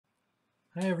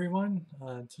Hi everyone.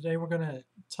 Today we're going to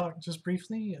talk just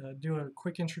briefly, do a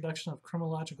quick introduction of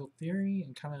criminological theory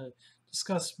and kind of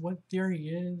discuss what theory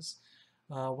is,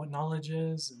 what knowledge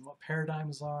is, and what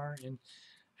paradigms are, and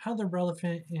how they're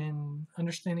relevant in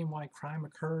understanding why crime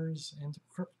occurs and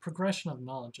the progression of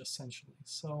knowledge essentially.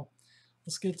 So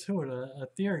let's get to it. A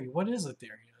theory. What is a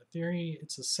theory? A theory,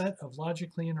 it's a set of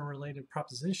logically interrelated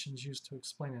propositions used to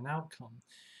explain an outcome.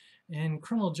 In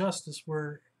criminal justice,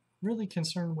 we're really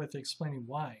concerned with explaining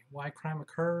why crime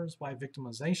occurs, why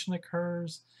victimization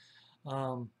occurs,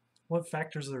 um, what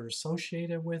factors are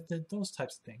associated with it, those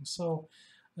types of things. So,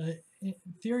 uh,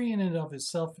 theory in and of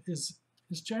itself is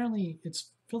generally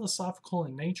it's philosophical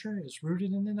in nature, it's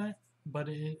rooted in that, but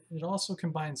it also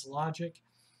combines logic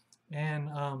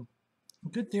and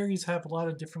good theories have a lot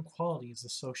of different qualities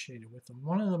associated with them.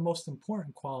 One of the most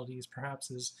important qualities,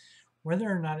 perhaps, is whether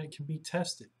or not it can be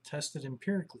tested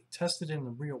empirically, tested in the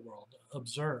real world,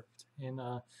 observed. And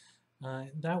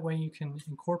that way you can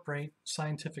incorporate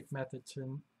scientific method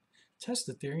to test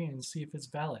the theory and see if it's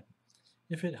valid,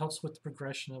 if it helps with the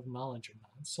progression of knowledge or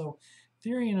not. So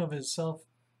theory in of itself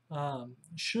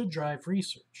should drive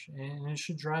research and it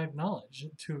should drive knowledge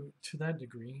to that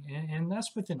degree. And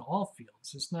that's within all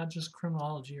fields. It's not just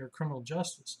criminology or criminal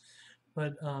justice,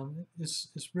 but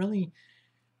it's really,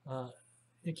 uh,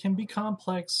 it can be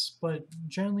complex, but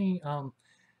generally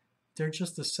they're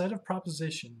just a set of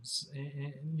propositions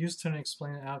used to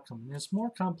explain an outcome. And it's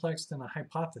more complex than a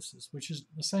hypothesis, which is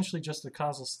essentially just a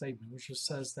causal statement, which just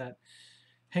says that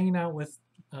hanging out with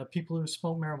people who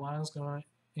smoke marijuana is going to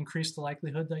increase the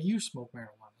likelihood that you smoke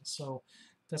marijuana. So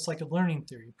that's like a learning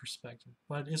theory perspective,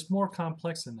 but it's more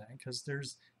complex than that because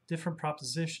there's different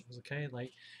propositions. Okay,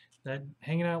 like that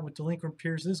hanging out with delinquent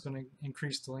peers is going to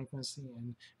increase delinquency,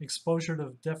 and exposure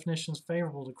to definitions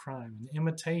favorable to crime, and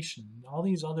imitation, and all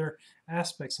these other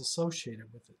aspects associated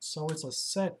with it. So it's a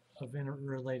set of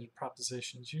interrelated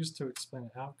propositions used to explain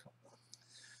an outcome.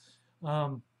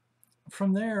 Um,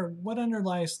 from there, what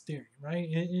underlies theory, right?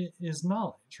 It is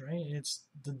knowledge, right? It's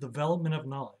the development of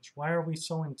knowledge. Why are we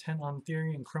so intent on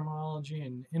theory and criminology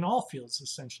and in all fields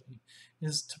essentially?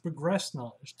 Is to progress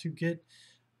knowledge, to get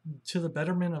to the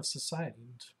betterment of society,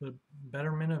 to the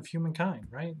betterment of humankind,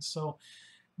 right? So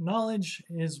knowledge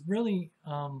is really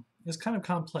is kind of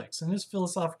complex and is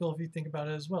philosophical if you think about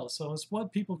it as well. So it's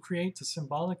what people create to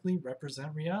symbolically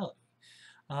represent reality.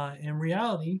 And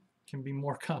reality can be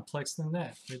more complex than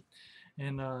that.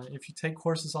 And if you take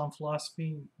courses on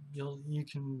philosophy, you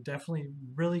can definitely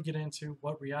really get into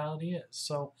what reality is.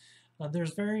 So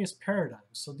there's various paradigms.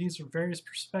 So these are various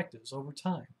perspectives over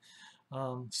time,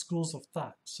 schools of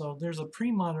thought. So there's a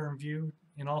pre-modern view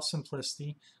in all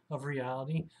simplicity of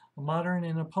reality, a modern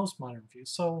and a postmodern view.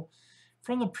 So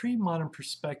from the pre-modern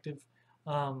perspective,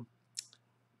 um,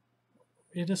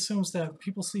 it assumes that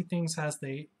people see things as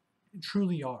they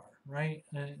truly are, right?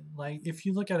 Like if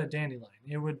you look at a dandelion,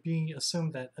 it would be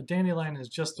assumed that a dandelion is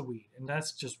just a weed, and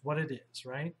that's just what it is,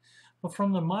 right? But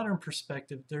from the modern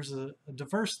perspective, there's a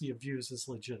diversity of views as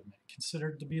legitimate,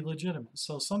 considered to be legitimate.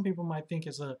 So some people might think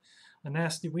it's a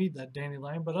nasty weed, that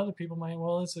dandelion, but other people might,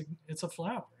 well, it's a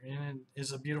flower, and it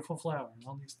is a beautiful flower, and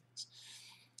all these things.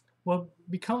 What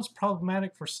becomes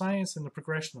problematic for science and the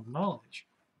progression of knowledge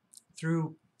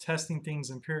through testing things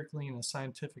empirically in a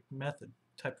scientific method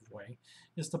type of way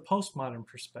is the postmodern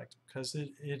perspective, because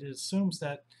it assumes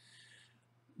that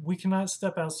we cannot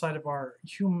step outside of our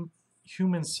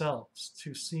human selves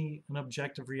to see an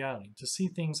objective reality, to see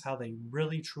things how they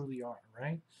really truly are,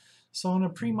 right? So in a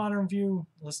pre-modern view,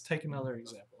 let's take another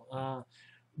example.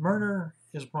 Murder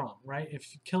is wrong, right?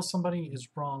 If you kill somebody, it's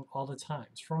wrong all the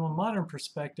times. From a modern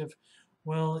perspective,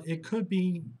 well, it could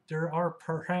be, there are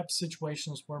perhaps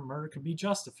situations where murder could be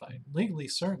justified. Legally,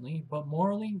 certainly, but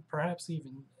morally, perhaps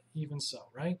even so,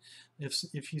 right?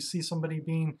 If you see somebody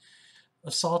being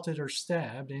assaulted or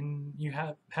stabbed and you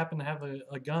happen to have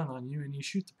a gun on you and you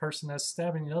shoot the person that's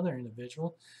stabbing the other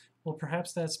individual, well,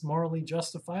 perhaps that's morally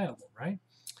justifiable, right?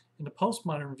 In the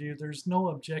postmodern view, there's no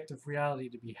objective reality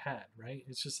to be had, right?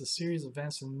 It's just a series of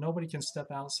events, and nobody can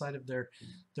step outside of their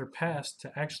past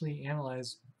to actually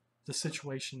analyze the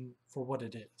situation for what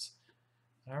it is.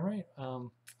 All right.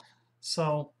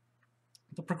 So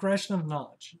the progression of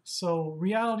knowledge. So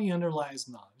reality underlies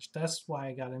knowledge. That's why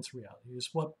I got into reality.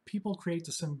 It's what people create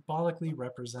to symbolically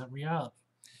represent reality,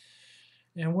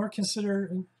 and we're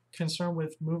concerned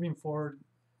with moving forward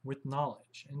with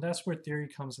knowledge, and that's where theory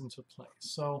comes into play.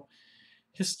 So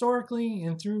historically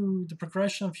and through the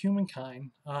progression of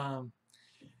humankind,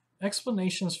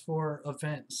 explanations for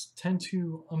events tend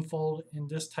to unfold in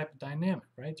this type of dynamic,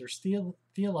 right? There's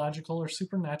theological or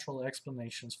supernatural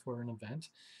explanations for an event.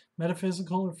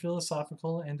 metaphysical or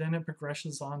philosophical, and then it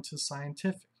progresses on to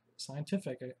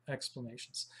scientific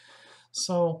explanations.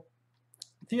 So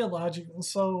theological.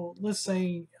 So let's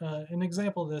say an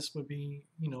example of this would be,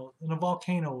 in a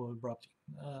volcano erupting.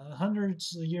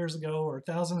 Hundreds of years ago or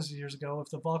thousands of years ago, if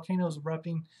the volcano is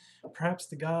erupting, perhaps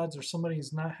the gods or somebody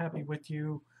is not happy with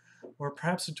you, or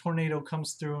perhaps a tornado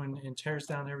comes through and tears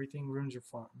down everything, ruins your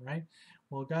farm, right?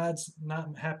 Well, God's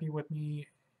not happy with me.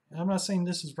 I'm not saying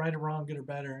this is right or wrong, good or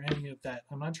bad, or any of that.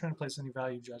 I'm not trying to place any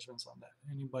value judgments on that,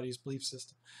 anybody's belief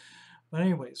system. But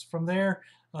anyways, from there,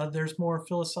 there's more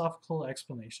philosophical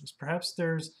explanations. Perhaps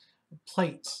there's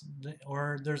plates,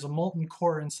 or there's a molten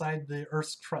core inside the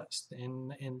Earth's crust,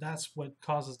 and that's what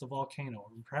causes the volcano.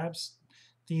 And perhaps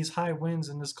these high winds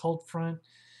and this cold front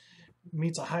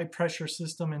meets a high pressure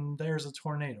system and there's a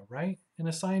tornado, right? And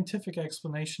a scientific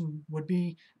explanation would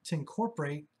be to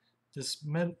incorporate this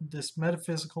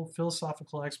metaphysical,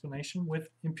 philosophical explanation with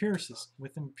empiricism,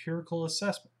 with empirical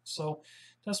assessment. So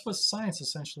that's what science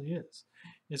essentially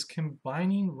is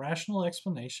combining rational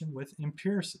explanation with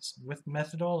empiricism, with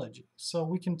methodology. So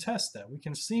we can test that. We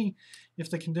can see if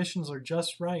the conditions are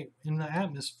just right in the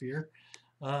atmosphere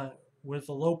with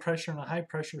a low pressure and a high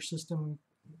pressure system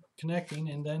connecting,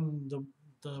 and then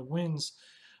the winds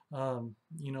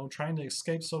trying to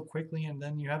escape so quickly, and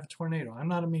then you have a tornado. I'm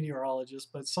not a meteorologist,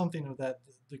 but something of that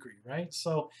degree, right?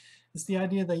 So it's the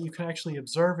idea that you can actually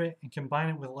observe it and combine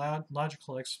it with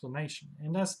logical explanation,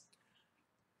 and that's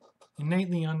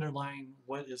innately underlying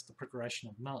what is the progression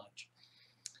of knowledge.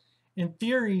 And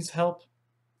theories help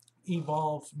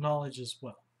evolve knowledge as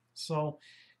well. So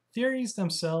theories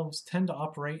themselves tend to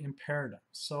operate in paradigms.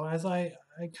 So as I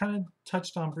kind of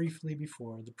touched on briefly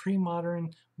before, the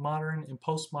pre-modern, modern, and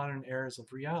postmodern eras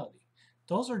of reality.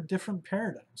 Those are different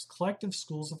paradigms, collective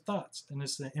schools of thoughts, and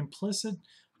it's the implicit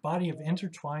body of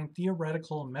intertwined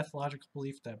theoretical and methodological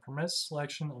belief that permits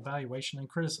selection, evaluation, and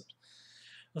criticism.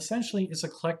 Essentially, it's a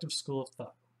collective school of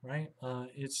thought, right?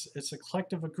 It's a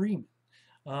collective agreement.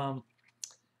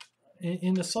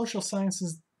 In the social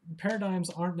sciences, paradigms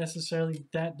aren't necessarily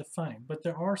that defined, but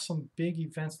there are some big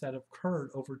events that have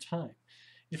occurred over time.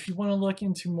 If you want to look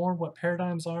into more what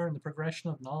paradigms are and the progression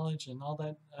of knowledge and all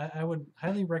that, I would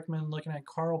highly recommend looking at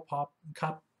Karl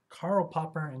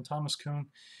Popper and Thomas Kuhn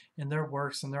and their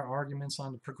works and their arguments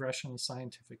on the progression of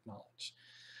scientific knowledge.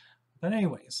 But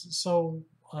anyways, so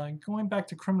going back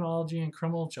to criminology and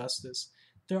criminal justice,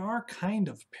 there are kind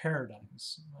of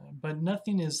paradigms, but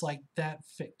nothing is like that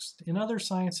fixed. In other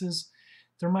sciences,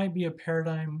 there might be a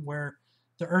paradigm where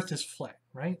the earth is flat,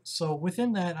 right? So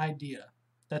within that idea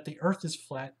that the earth is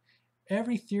flat,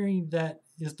 every theory that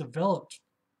is developed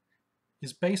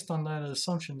is based on that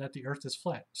assumption that the earth is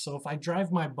flat. So if I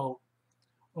drive my boat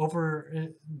over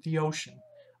the ocean,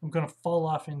 I'm going to fall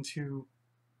off into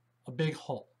a big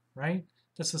hole, right?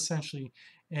 That's essentially,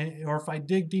 or if I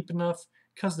dig deep enough,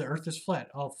 because the earth is flat,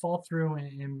 I'll fall through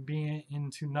and be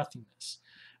into nothingness,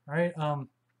 all right?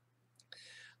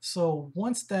 So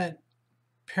once that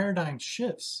paradigm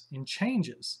shifts and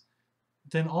changes,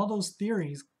 then all those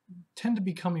theories tend to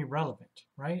become irrelevant,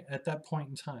 right, at that point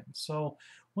in time. So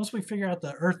once we figure out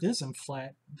the earth isn't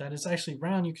flat, that it's actually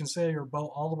round, you can sail your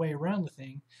boat all the way around the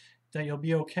thing, that you'll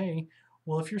be okay.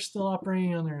 Well, if you're still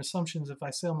operating under assumptions, if I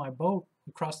sail my boat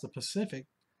across the Pacific,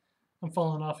 I'm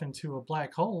falling off into a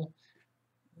black hole,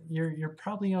 you're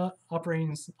probably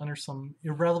operating under some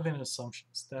irrelevant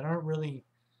assumptions that aren't really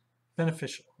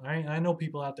beneficial, right? I know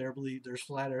people out there believe there's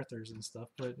flat earthers and stuff,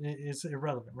 but it's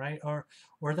irrelevant, right? Or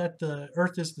that the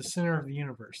earth is the center of the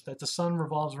universe, that the sun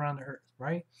revolves around the earth,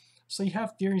 right? So you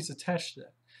have theories attached to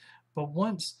that. But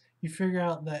once you figure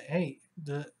out that, hey,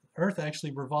 the earth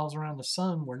actually revolves around the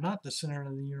sun, we're not the center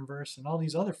of the universe, and all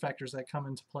these other factors that come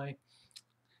into play,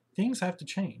 things have to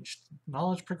change.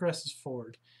 Knowledge progresses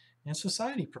forward, and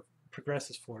society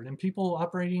progresses forward. And people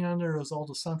operating under those old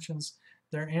assumptions,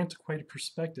 they're antiquated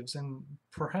perspectives and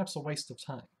perhaps a waste of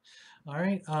time. All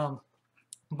right.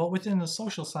 But within the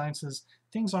social sciences,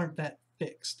 things aren't that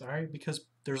fixed, all right, because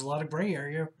there's a lot of gray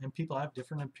area and people have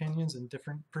different opinions and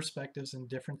different perspectives and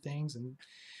different things. And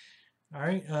all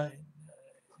right.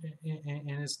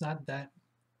 And it's not that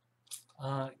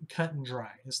cut and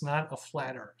dry. It's not a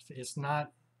flat earth. It's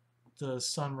not the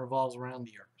sun revolves around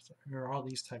the earth or all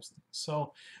these types of things.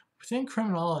 So within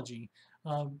criminology,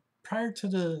 prior to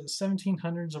the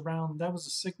 1700s, around, that was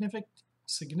a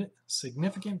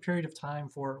significant period of time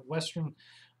for Western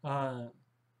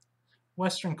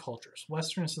cultures,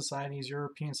 Western societies,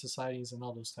 European societies, and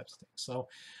all those types of things. So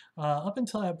up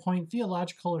until that point,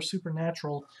 theological or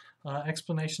supernatural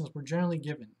explanations were generally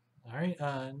given. all right,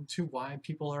 to why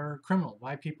people are criminal,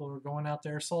 why people are going out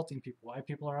there assaulting people, why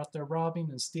people are out there robbing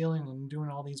and stealing and doing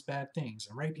all these bad things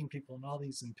and raping people and all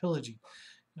these and pillaging.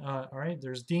 All right,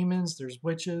 there's demons, there's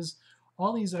witches,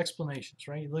 all these explanations,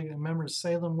 right? You look at, remember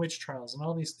Salem witch trials and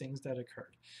all these things that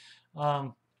occurred.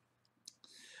 Um,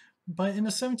 but in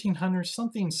the 1700s,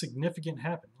 something significant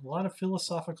happened. A lot of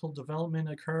philosophical development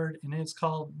occurred, and it's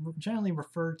called, generally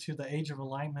referred to, the Age of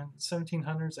Enlightenment,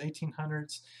 1700s,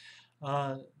 1800s.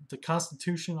 The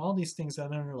Constitution, all these things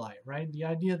that underlie it, right? The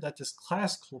idea that this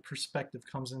classical perspective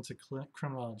comes into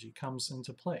criminology, comes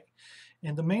into play.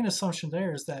 And the main assumption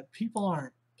there is that people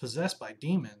aren't possessed by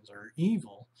demons or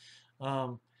evil.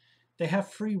 Um, they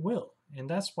have free will, and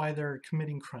that's why they're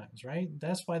committing crimes, right?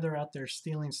 That's why they're out there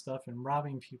stealing stuff and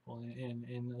robbing people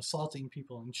and assaulting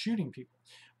people and shooting people,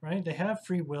 right? They have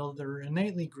free will. They're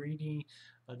innately greedy.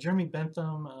 Jeremy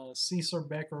Bentham, Cesar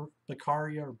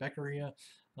Beccaria or Beccaria,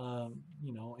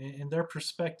 in their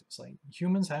perspectives, like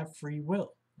humans have free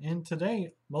will. And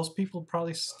today, most people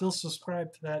probably still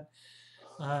subscribe to that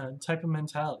type of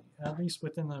mentality, at least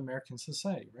within the American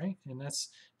society, right? And that's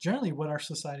generally what our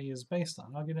society is based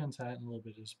on. I'll get into that in a little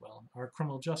bit as well, our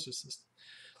criminal justice system.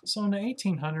 So in the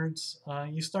 1800s,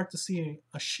 you start to see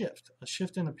a shift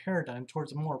in the paradigm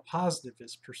towards a more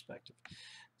positivist perspective,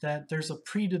 that there's a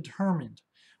predetermined,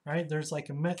 right? There's like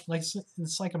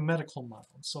it's like a medical model.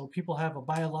 So people have a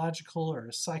biological or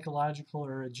a psychological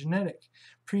or a genetic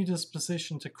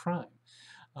predisposition to crime.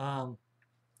 Um,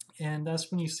 and that's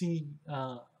when you see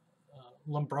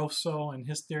Lombroso and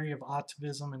his theory of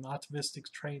atavism and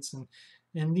atavistic traits,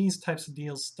 and these types of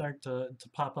deals start to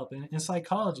pop up, and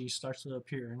psychology starts to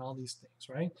appear in all these things,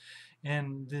 right?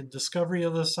 And the discovery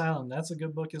of the asylum, that's a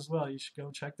good book as well. You should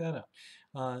go check that out.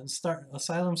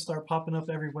 Asylums start popping up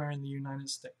everywhere in the United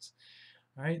States,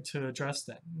 all right, to address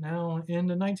that. Now, in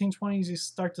the 1920s, you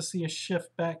start to see a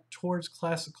shift back towards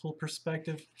classical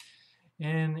perspective,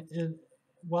 and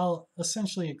while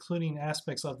essentially including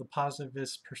aspects of the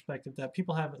positivist perspective, that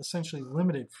people have essentially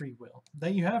limited free will.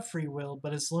 That you have free will,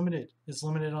 but it's limited. It's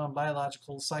limited on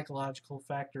biological, psychological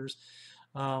factors,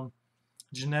 um,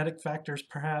 genetic factors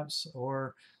perhaps,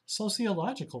 or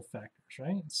sociological factors,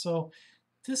 right? So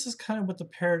this is kind of what the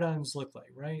paradigms look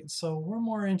like, right? So we're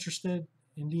more interested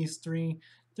in these three.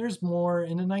 There's more.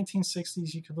 In the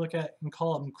 1960s, you could look at and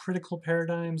call them critical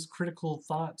paradigms, critical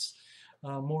thoughts,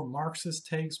 more Marxist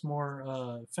takes,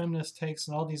 more feminist takes,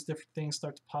 and all these different things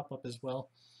start to pop up as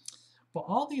well. But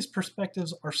all these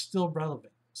perspectives are still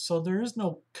relevant. So there is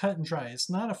no cut and dry. It's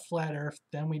not a flat earth,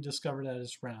 then we discover that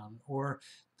it's round, or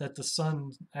that the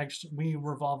sun, actually, we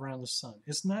revolve around the sun.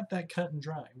 It's not that cut and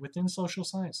dry within social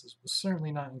sciences,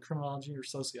 certainly not in criminology or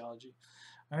sociology,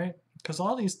 all right? Because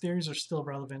all these theories are still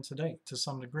relevant today to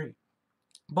some degree.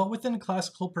 But within a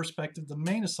classical perspective, the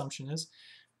main assumption is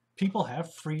people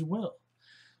have free will.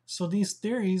 So these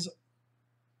theories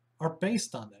are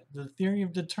based on that. The theory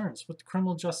of deterrence, what the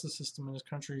criminal justice system in this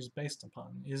country is based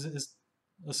upon, is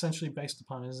essentially based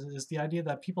upon, is the idea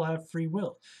that people have free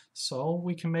will. So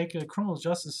we can make a criminal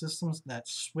justice system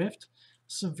that's swift,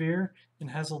 severe,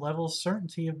 and has a level of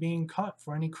certainty of being caught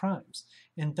for any crimes.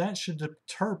 And that should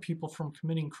deter people from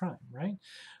committing crime, right?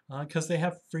 Because they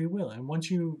have free will. And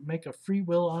once you make a free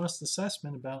will, honest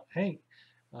assessment about, hey,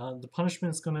 the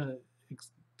punishment is going to,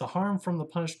 the harm from the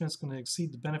punishment is going to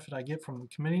exceed the benefit I get from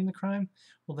committing the crime,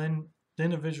 well, then the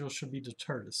individual should be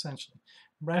deterred, essentially.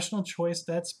 Rational choice,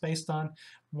 that's based on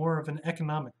more of an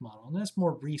economic model, and that's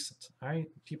more recent, all right?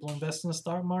 People invest in the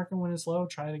stock market when it's low,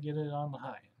 try to get it on the high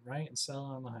end, right, and sell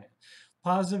it on the high end.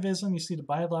 Positivism, you see the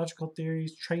biological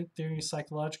theories, trait theories,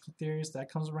 psychological theories,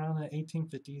 that comes around in the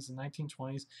 1850s and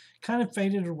 1920s, kind of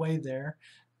faded away there.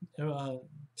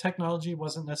 Technology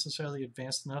wasn't necessarily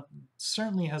advanced enough.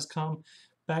 Certainly has come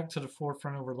back to the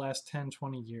forefront over the last 10,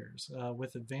 20 years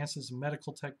with advances in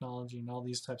medical technology and all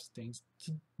these types of things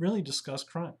to really discuss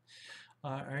crime.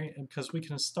 All right, because we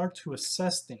can start to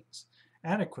assess things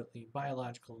adequately,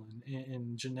 biological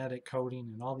and genetic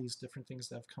coding and all these different things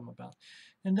that have come about.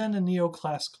 And then the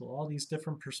neoclassical, all these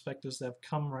different perspectives that have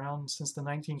come around since the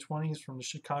 1920s from the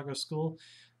Chicago School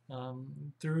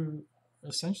through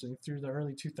essentially through the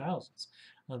early 2000s.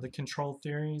 The control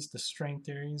theories, the strain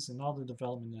theories, and all the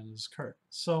development that has occurred.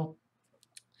 So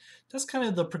that's kind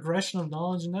of the progression of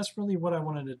knowledge, and that's really what I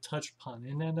wanted to touch upon.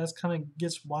 And then that's kind of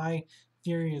gets why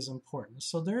theory is important.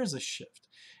 So there is a shift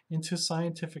into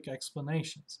scientific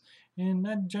explanations, and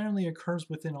that generally occurs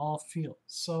within all fields.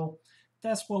 So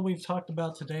that's what we've talked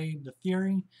about today, the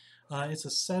theory. It's a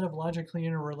set of logically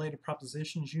interrelated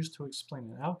propositions used to explain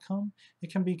an outcome. It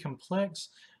can be complex.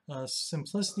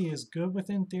 Simplicity is good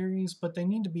within theories, but they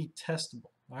need to be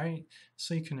testable, all right?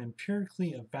 So you can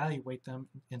empirically evaluate them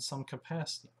in some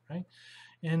capacity, right?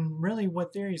 And really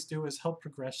what theories do is help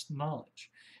progress knowledge.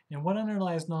 And what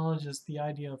underlies knowledge is the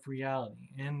idea of reality.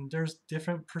 And there's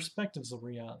different perspectives of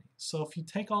reality. So if you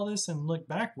take all this and look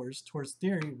backwards towards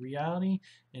theory, reality,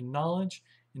 and knowledge,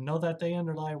 and know that they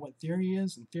underlie what theory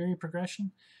is and theory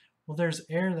progression, well, there's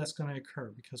error that's going to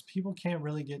occur because people can't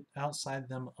really get outside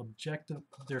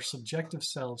their subjective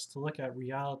selves to look at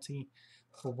reality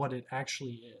for what it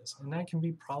actually is. And that can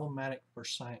be problematic for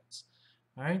science.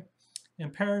 All right?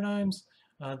 And paradigms,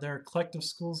 they're collective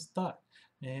schools of thought.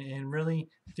 And really,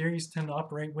 theories tend to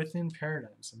operate within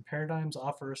paradigms, and paradigms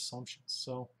offer assumptions.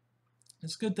 So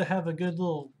it's good to have a good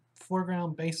little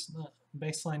foreground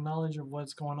baseline knowledge of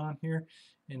what's going on here.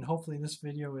 And hopefully this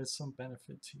video is some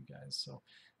benefit to you guys. So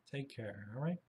take care, all right?